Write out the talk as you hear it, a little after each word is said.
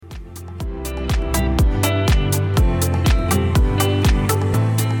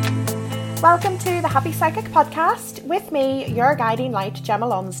welcome to the Happy Psychic Podcast with me, your guiding light, Gemma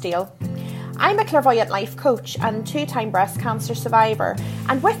Lonsdale. I'm a clairvoyant life coach and two-time breast cancer survivor,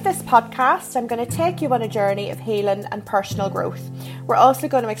 and with this podcast I'm going to take you on a journey of healing and personal growth. We're also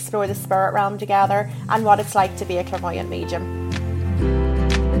going to explore the spirit realm together and what it's like to be a clairvoyant medium.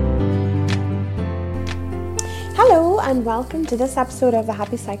 Hello and welcome to this episode of the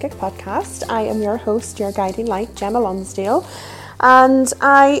Happy Psychic Podcast. I am your host, your guiding light, Gemma Lonsdale. And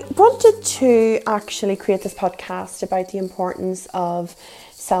I wanted to actually create this podcast about the importance of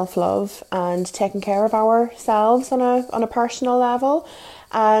self-love and taking care of ourselves on a personal level.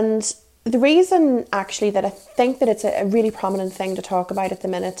 And the reason actually that I think that it's a really prominent thing to talk about at the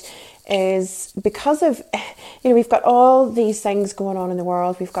minute is because of, we've got all these things going on in the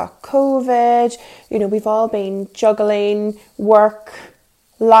world. We've got COVID, we've all been juggling work,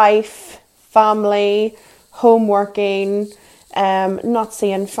 life, family, home working, not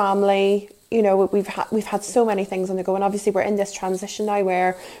seeing family. We've had so many things on the go, and obviously we're in this transition now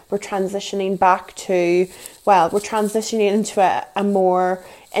where we're transitioning into a more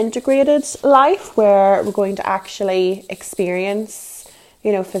integrated life where we're going to actually experience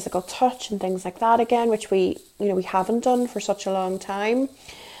physical touch and things like that again, which we haven't done for such a long time.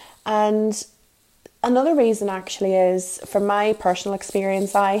 And another reason actually is, from my personal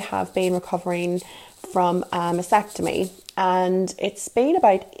experience, I have been recovering from a mastectomy, and it's been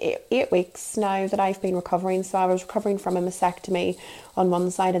about 8 weeks now that I've been recovering. So I was recovering from a mastectomy on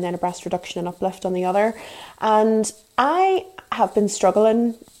one side and then a breast reduction and uplift on the other, and I have been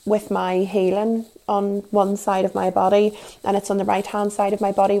struggling with my healing on one side of my body, and it's on the right hand side of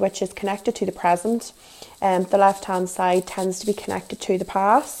my body, which is connected to the present. The left hand side tends to be connected to the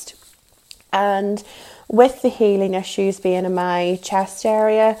past, and with the healing issues being in my chest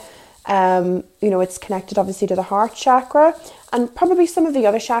area, it's connected obviously to the heart chakra and probably some of the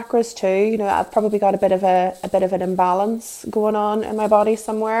other chakras too. I've probably got a bit of an imbalance going on in my body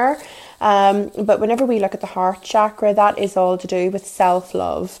somewhere. But whenever we look at the heart chakra, that is all to do with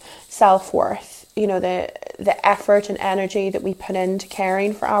self-love, self-worth, the effort and energy that we put into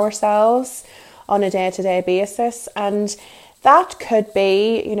caring for ourselves on a day-to-day basis. And that could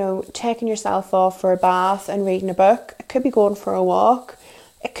be, taking yourself off for a bath and reading a book. It could be going for a walk.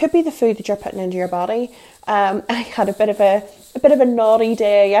 It could be the food that you're putting into your body. I had a bit of a naughty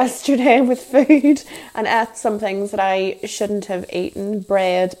day yesterday with food and ate some things that I shouldn't have eaten,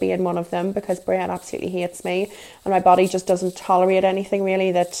 bread being one of them, because bread absolutely hates me, and my body just doesn't tolerate anything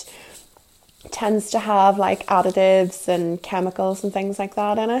really that tends to have like additives and chemicals and things like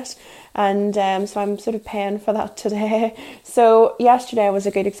that in it. And so I'm sort of paying for that today. So yesterday was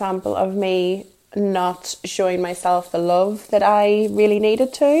a good example of me not showing myself the love that I really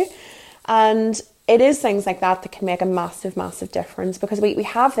needed to. And it is things like that that can make a massive, massive difference, because we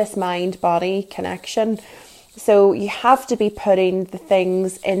have this mind-body connection. So you have to be putting the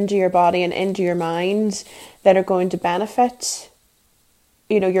things into your body and into your mind that are going to benefit,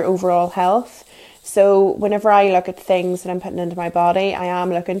 your overall health. So whenever I look at things that I'm putting into my body, I am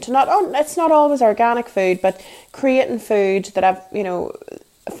looking to it's not always organic food, but creating food that I've,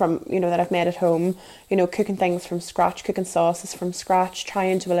 that I've made at home, cooking things from scratch, cooking sauces from scratch,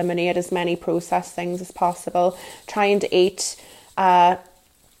 trying to eliminate as many processed things as possible, trying to eat, I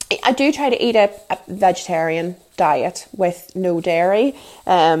do try to eat a vegetarian diet with no dairy.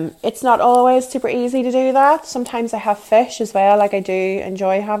 It's not always super easy to do that. Sometimes I have fish as well, like I do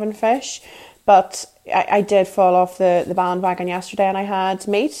enjoy having fish, but I did fall off the bandwagon yesterday and I had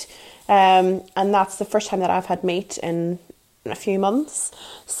meat, and that's the first time that I've had meat in a few months.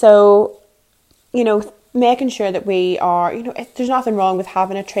 So, making sure that we are, there's nothing wrong with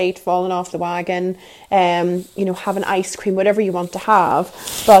having a treat, falling off the wagon, having ice cream, whatever you want to have,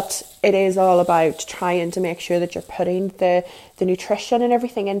 but it is all about trying to make sure that you're putting the nutrition and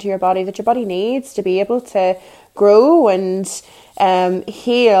everything into your body that your body needs to be able to grow and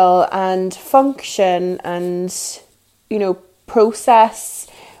heal and function and, process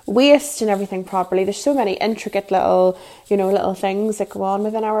waste and everything properly. There's so many intricate little things that go on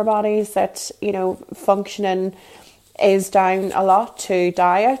within our bodies that, functioning is down a lot to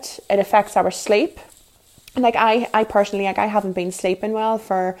diet. It affects our sleep. And I personally, I haven't been sleeping well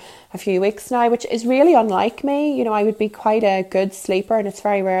for a few weeks now, which is really unlike me. I would be quite a good sleeper, and it's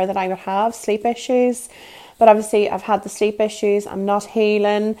very rare that I would have sleep issues. But obviously I've had the sleep issues. I'm not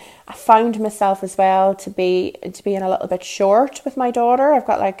healing. I found myself as well to be in a little bit short with my daughter. I've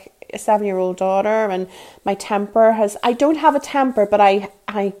got like a 7-year-old daughter, and my temper I don't have a temper, but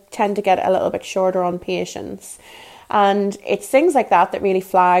I tend to get a little bit shorter on patience. And it's things like that that really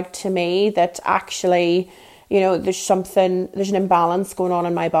flagged to me that actually, there's an imbalance going on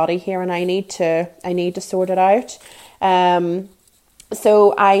in my body here, and I need to sort it out.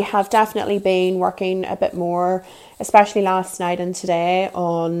 So I have definitely been working a bit more, especially last night and today,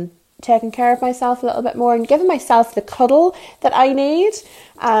 on taking care of myself a little bit more and giving myself the cuddle that I need.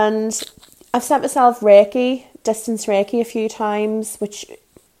 And I've sent myself Reiki, distance Reiki, a few times, which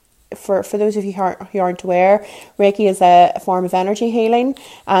for those of you who aren't aware, Reiki is a form of energy healing,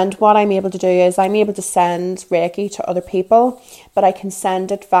 and what I'm able to do is I'm able to send Reiki to other people, but I can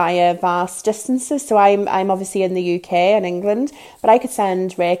send it via vast distances. So I'm obviously in the UK and England, but I could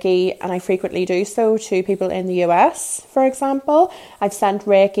send Reiki, and I frequently do so, to people in the US, for example. I've sent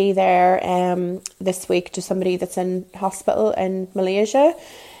Reiki there this week to somebody that's in hospital in Malaysia.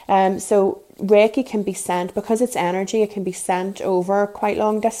 So Reiki can be sent, because it's energy, it can be sent over quite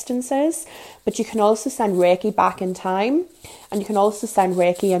long distances, but you can also send Reiki back in time, and you can also send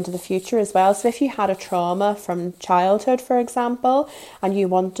Reiki into the future as well. So if you had a trauma from childhood, for example, and you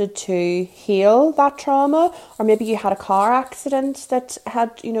wanted to heal that trauma, or maybe you had a car accident that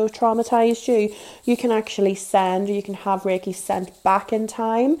had, traumatized you, you can actually you can have Reiki sent back in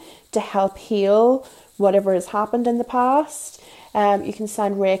time to help heal whatever has happened in the past. You can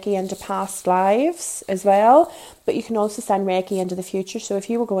send Reiki into past lives as well, but you can also send Reiki into the future. So if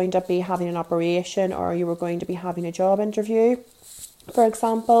you were going to be having an operation, or you were going to be having a job interview, for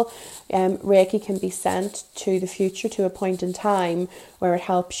example, Reiki can be sent to the future, to a point in time where it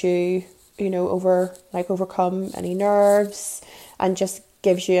helps you, overcome any nerves, and just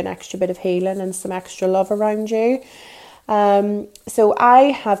gives you an extra bit of healing and some extra love around you. So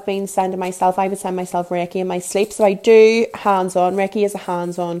I have been I would send myself Reiki in my sleep. So I do hands-on. Reiki is a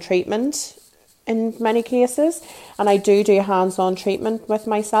hands-on treatment in many cases. And I do hands-on treatment with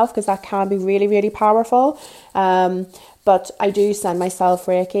myself, because that can be really, really powerful. But I do send myself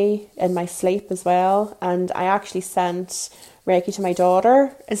Reiki in my sleep as well. And I actually sent Reiki to my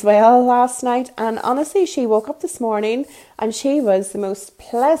daughter as well last night. And honestly, she woke up this morning and she was the most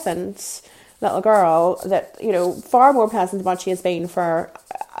pleasant little girl, that, far more pleasant than what she has been for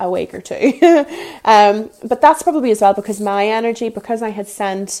a week or two. But that's probably as well because I had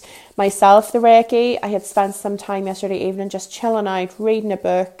sent myself the Reiki. I had spent some time yesterday evening just chilling out, reading a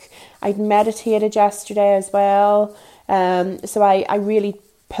book. I'd meditated yesterday as well. So I really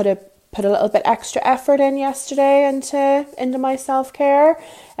put a little bit extra effort in yesterday into my self-care.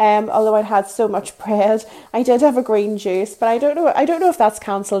 Although I'd had so much bread, I did have a green juice, but I don't know if that's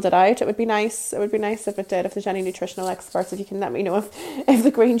cancelled it out. It would be nice if it did. If there's any nutritional experts, if you can let me know if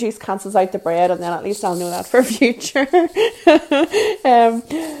the green juice cancels out the bread, and then at least I'll know that for future.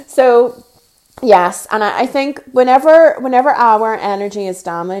 So yes, and I think whenever our energy is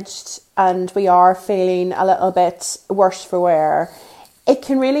damaged and we are feeling a little bit worse for wear, it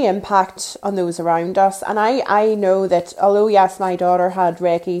can really impact on those around us. And I know that although, yes, my daughter had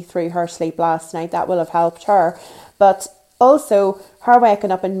Reiki through her sleep last night, that will have helped her. But also, her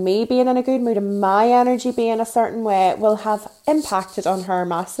waking up and me being in a good mood and my energy being a certain way will have impacted on her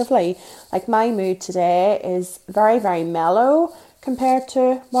massively. Like, my mood today is very, very mellow compared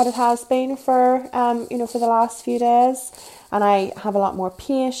to what it has been for the last few days. And I have a lot more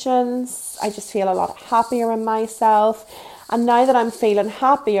patience. I just feel a lot happier in myself. And now that I'm feeling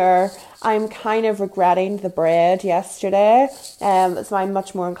happier, I'm kind of regretting the bread yesterday. So I'm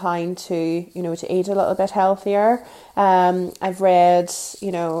much more inclined to eat a little bit healthier. I've read,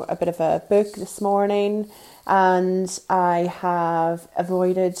 a bit of a book this morning, and I have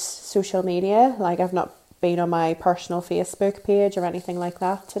avoided social media. Like, I've not been on my personal Facebook page or anything like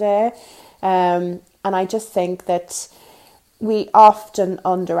that today. And I just think that we often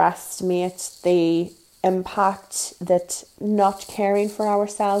underestimate the impact that not caring for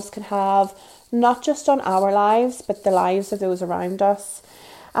ourselves can have, not just on our lives, but the lives of those around us.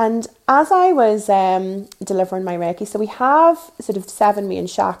 And as I was delivering my Reiki, so we have sort of 7 main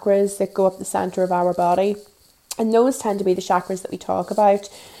chakras that go up the centre of our body, and those tend to be the chakras that we talk about.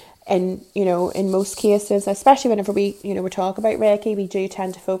 And, in most cases, especially whenever we talk about Reiki, we do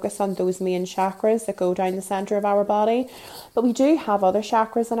tend to focus on those main chakras that go down the centre of our body. But we do have other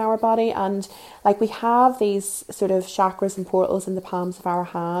chakras in our body, and we have these sort of chakras and portals in the palms of our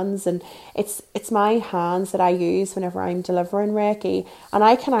hands, and it's my hands that I use whenever I'm delivering Reiki, and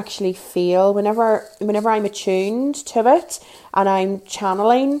I can actually feel whenever I'm attuned to it and I'm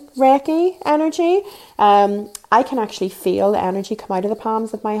channeling Reiki energy, I can actually feel the energy come out of the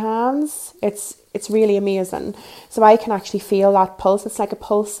palms of my hands. It's really amazing. So I can actually feel that pulse. It's like a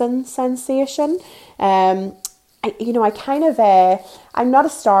pulsing sensation. I'm not a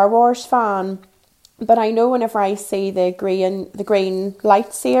Star Wars fan, but I know whenever I see the green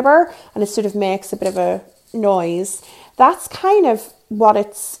lightsaber, and it sort of makes a bit of a noise, that's kind of what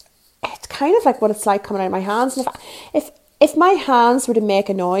it's kind of like what it's like coming out of my hands. And if my hands were to make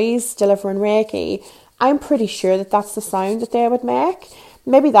a noise delivering Reiki, I'm pretty sure that that's the sound that they would make.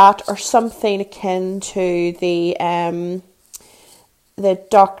 Maybe that, or something akin to the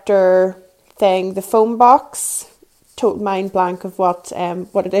doctor thing, the foam box. Total mind blank of what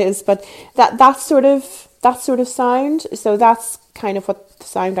it is, but that sort of sound. So that's kind of what the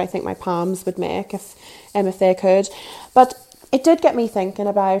sound I think my palms would make if they could. But it did get me thinking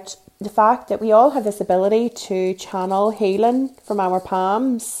about the fact that we all have this ability to channel healing from our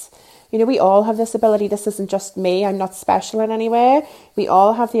palms. You know, we all have this ability. This isn't just me. I'm not special in any way. We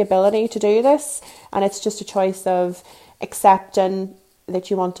all have the ability to do this, and it's just a choice of accepting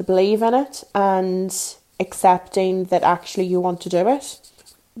that you want to believe in it and accepting that actually you want to do it.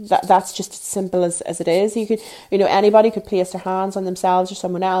 That's just as simple as it is. You could, anybody could place their hands on themselves or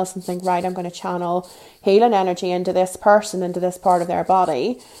someone else and think, right, I'm going to channel healing energy into this person, into this part of their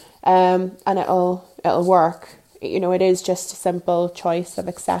body, and it'll work. It is just a simple choice of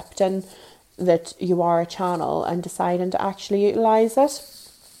accepting that you are a channel and deciding to actually utilise it.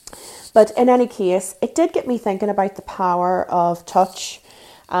 But in any case, it did get me thinking about the power of touch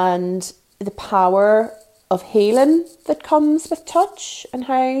and the power of healing that comes with touch, and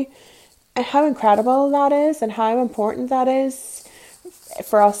how incredible that is, and how important that is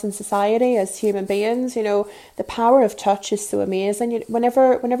for us in society as human beings. The power of touch is so amazing.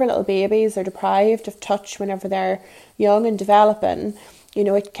 Whenever little babies are deprived of touch, whenever they're young and developing,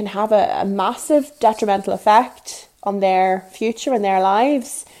 it can have a massive detrimental effect on their future and their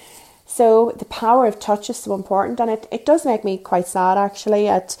lives. So the power of touch is so important, and it does make me quite sad actually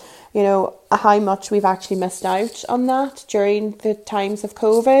at how much we've actually missed out on that during the times of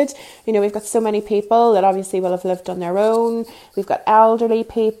COVID. We've got so many people that obviously will have lived on their own. We've got elderly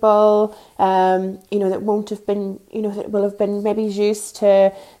people, that won't have been, that will have been maybe used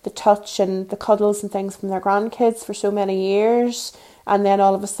to the touch and the cuddles and things from their grandkids for so many years, and then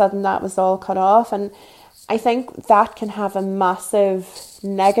all of a sudden that was all cut off. And I think that can have a massive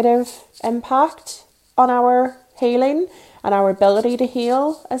negative impact on our healing and our ability to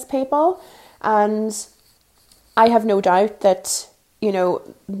heal as people. And I have no doubt that,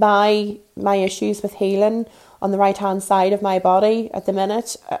 my issues with healing on the right hand side of my body at the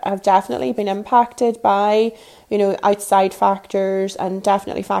minute have definitely been impacted by, outside factors, and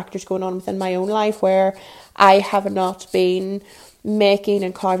definitely factors going on within my own life where I have not been making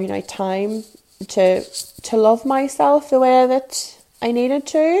and carving out time to love myself the way that I needed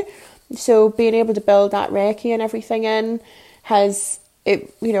to. So being able to build that Reiki and everything in I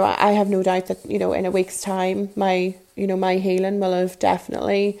have no doubt that, in a week's time, my healing will have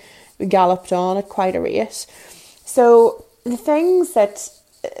definitely galloped on at quite a rate. So the things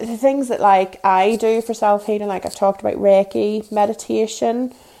that like I do for self-healing, like I've talked about Reiki,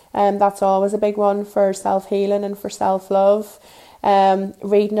 meditation, that's always a big one for self-healing and for self-love.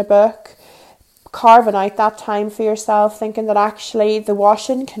 Reading a book, carving out that time for yourself, thinking that actually the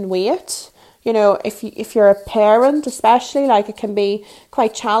washing can wait. If you're a parent especially, like it can be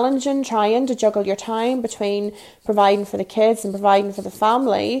quite challenging trying to juggle your time between providing for the kids and providing for the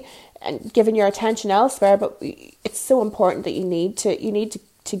family and giving your attention elsewhere. But it's so important that you need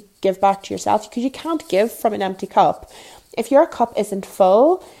to give back to yourself, because you can't give from an empty cup. If your cup isn't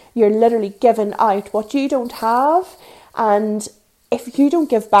full, you're literally giving out what you don't have. And if you don't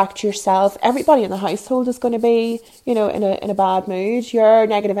give back to yourself, everybody in the household is going to be, in a bad mood. Your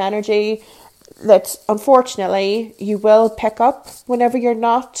negative energy that unfortunately you will pick up whenever you're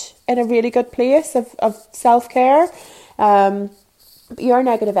not in a really good place of self-care. Your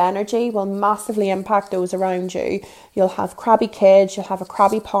negative energy will massively impact those around you. You'll have crabby kids, you'll have a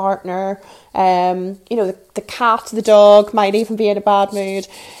crabby partner, the cat, the dog might even be in a bad mood.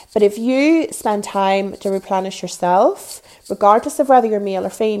 But if you spend time to replenish yourself, regardless of whether you're male or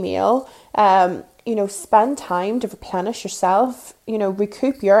female, spend time to replenish yourself,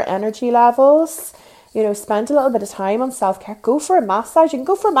 recoup your energy levels, spend a little bit of time on self-care. Go for a massage. You can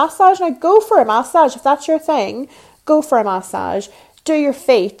go for a massage now. Go for a massage. If that's your thing, go for a massage. Do your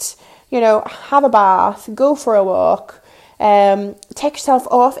feet, have a bath, go for a walk, take yourself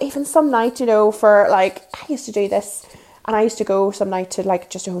off, even some night, for like, I used to do this, and I used to go some night to like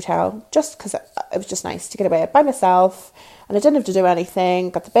just a hotel, just because it was just nice to get away by myself, and I didn't have to do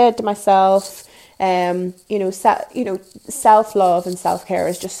anything, got the bed to myself. Self-love and self-care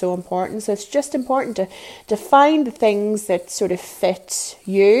is just so important. So it's just important to find the things that sort of fit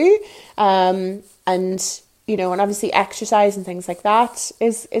you, and and obviously exercise and things like that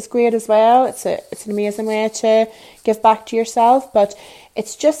is great as well. It's an amazing way to give back to yourself, but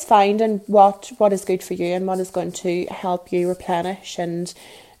it's just finding what is good for you and what is going to help you replenish and,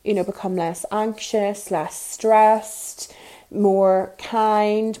 become less anxious, less stressed, more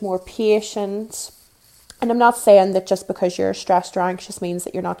kind, more patient. And I'm not saying that just because you're stressed or anxious means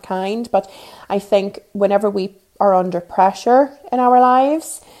that you're not kind, but I think whenever we are under pressure in our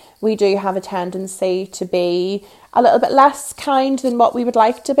lives, we do have a tendency to be a little bit less kind than what we would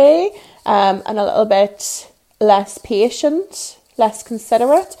like to be, and a little bit less patient, less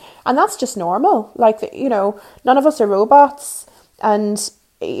considerate. And that's just normal. Like, none of us are robots, and,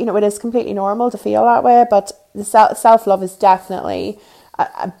 it is completely normal to feel that way. But the self-love is definitely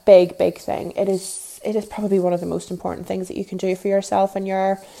a big, big thing. It is probably one of the most important things that you can do for yourself and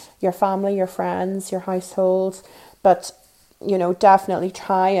your family, your friends, your household. But, definitely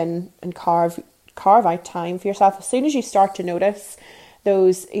try and carve out time for yourself. As soon as you start to notice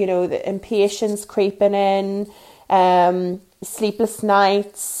those, the impatience creeping in, sleepless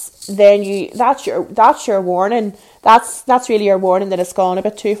nights, then that's your warning. That's really your warning that it's gone a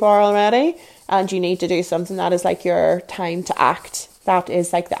bit too far already, and you need to do something. That is like your time to act. That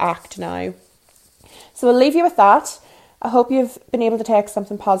is like the act now. So I'll leave you with that. I hope you've been able to take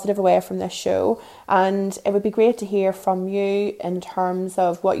something positive away from this show, and it would be great to hear from you in terms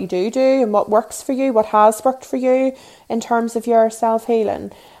of what you do and what works for you, what has worked for you in terms of your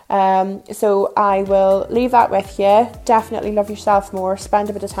self-healing. So I will leave that with you. Definitely love yourself more, spend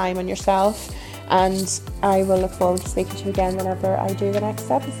a bit of time on yourself, and I will look forward to speaking to you again whenever I do the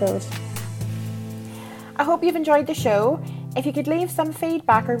next episode. I hope you've enjoyed the show. If you could leave some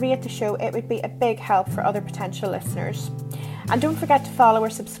feedback or rate the show, it would be a big help for other potential listeners. And don't forget to follow or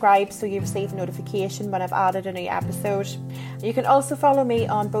subscribe so you receive a notification when I've added a new episode. You can also follow me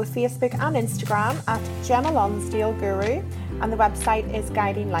on both Facebook and Instagram at Gemma Lonsdale Guru, and the website is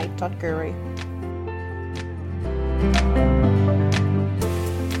guidinglight.guru.